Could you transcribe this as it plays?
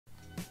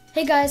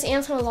Hey guys,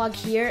 Antonalog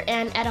here,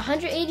 and at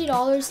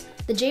 $180,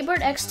 the Jaybird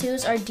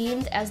X2s are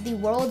deemed as the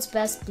world's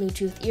best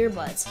Bluetooth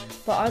earbuds.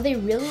 But are they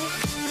really?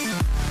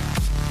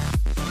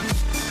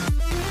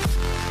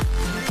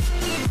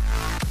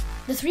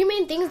 The three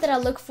main things that I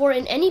look for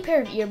in any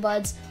pair of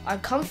earbuds are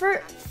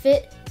comfort,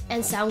 fit,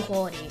 and sound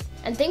quality.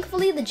 And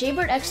thankfully, the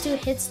Jaybird X2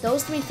 hits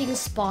those three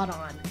things spot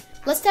on.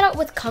 Let's start out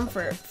with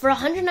comfort. For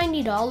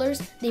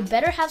 $190, they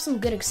better have some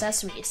good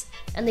accessories,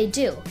 and they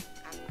do.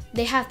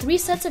 They have 3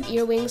 sets of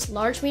ear wings,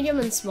 large, medium,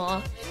 and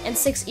small, and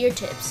 6 ear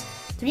tips,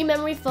 3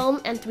 memory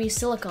foam, and 3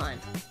 silicone.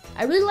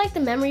 I really like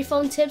the memory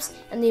foam tips,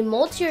 and they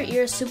mold to your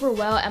ears super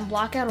well and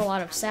block out a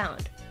lot of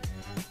sound.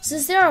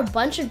 Since there are a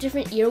bunch of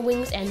different ear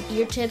wings and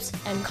ear tips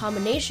and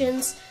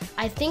combinations,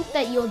 I think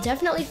that you'll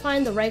definitely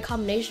find the right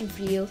combination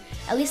for you,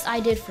 at least I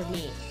did for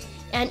me.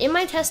 And in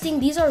my testing,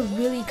 these are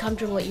really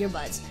comfortable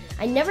earbuds.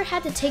 I never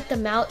had to take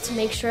them out to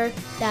make sure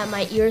that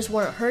my ears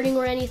weren't hurting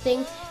or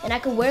anything, and I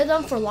could wear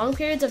them for long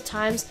periods of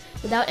times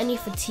without any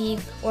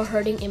fatigue or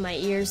hurting in my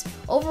ears.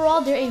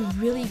 Overall, they're a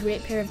really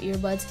great pair of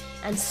earbuds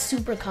and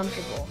super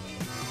comfortable.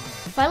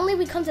 Finally,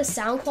 we come to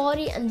sound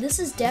quality, and this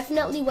is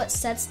definitely what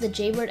sets the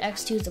Jaybird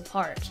X2s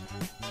apart.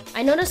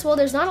 I noticed while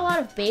there's not a lot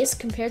of bass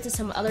compared to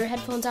some other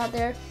headphones out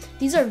there,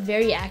 these are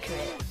very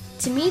accurate.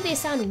 To me, they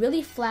sound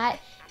really flat,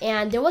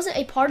 and there wasn't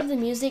a part of the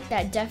music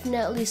that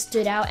definitely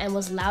stood out and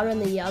was louder than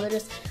the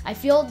others. I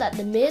feel that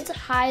the mids,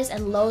 highs,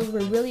 and lows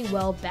were really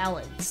well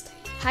balanced.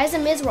 Highs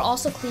and mids were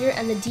also clear,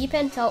 and the deep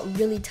end felt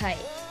really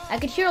tight. I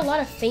could hear a lot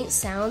of faint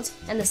sounds,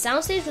 and the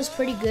soundstage was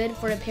pretty good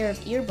for a pair of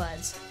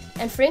earbuds.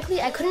 And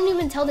frankly, I couldn't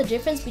even tell the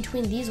difference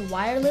between these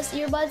wireless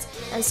earbuds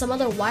and some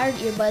other wired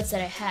earbuds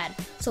that I had.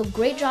 So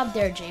great job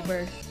there,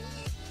 Jaybird.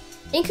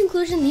 In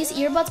conclusion, these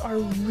earbuds are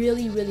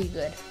really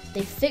good.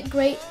 They fit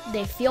great,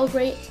 they feel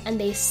great, and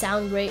they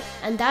sound great,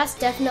 and that's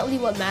definitely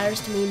what matters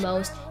to me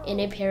most in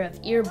a pair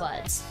of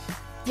earbuds.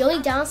 The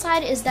only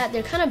downside is that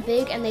they're kind of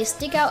big and they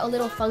stick out a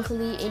little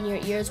funkily in your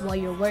ears while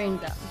you're wearing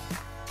them.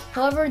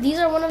 However, these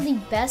are one of the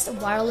best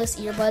wireless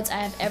earbuds I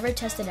have ever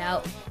tested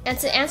out, and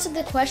to answer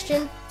the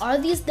question, are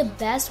these the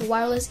best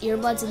wireless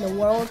earbuds in the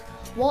world?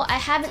 Well, I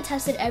haven't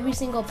tested every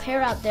single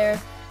pair out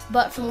there,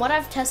 but from what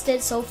I've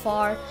tested so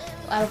far,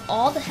 out of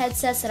all the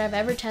headsets that I've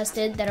ever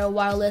tested that are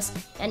wireless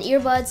and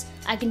earbuds,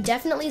 I can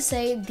definitely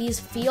say these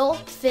feel,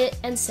 fit,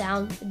 and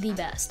sound the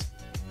best.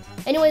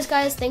 Anyways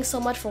guys, thanks so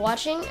much for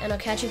watching, and I'll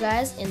catch you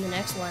guys in the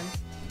next one.